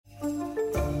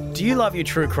Do you love your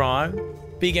true crime?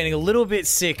 But you're getting a little bit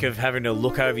sick of having to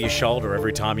look over your shoulder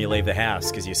every time you leave the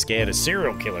house because you're scared a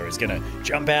serial killer is going to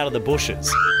jump out of the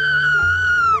bushes.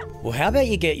 Well, how about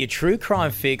you get your true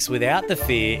crime fix without the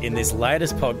fear in this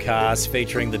latest podcast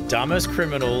featuring the dumbest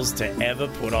criminals to ever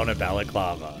put on a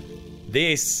balaclava.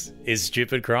 This is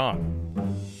Stupid Crime.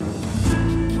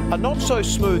 A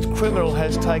not-so-smooth criminal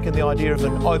has taken the idea of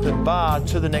an open bar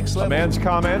to the next level. A man's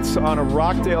comments on a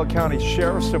Rockdale County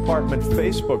Sheriff's Department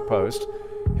Facebook post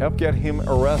helped get him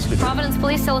arrested. Providence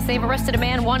police tell us they've arrested a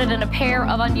man wanted in a pair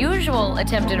of unusual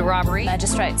attempted robbery.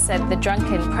 Magistrates said the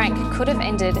drunken prank could have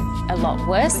ended a lot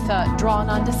worse. With a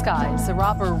drawn-on disguise, the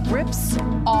robber rips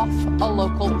off a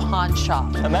local pawn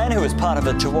shop. A man who was part of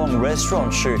a Toowong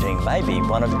restaurant shooting may be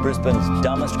one of Brisbane's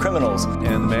dumbest criminals. And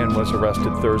the man was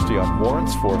arrested Thursday on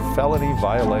warrants for felony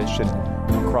violation.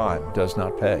 Crime does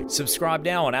not pay. Subscribe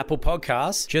now on Apple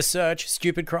Podcasts. Just search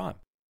Stupid Crime.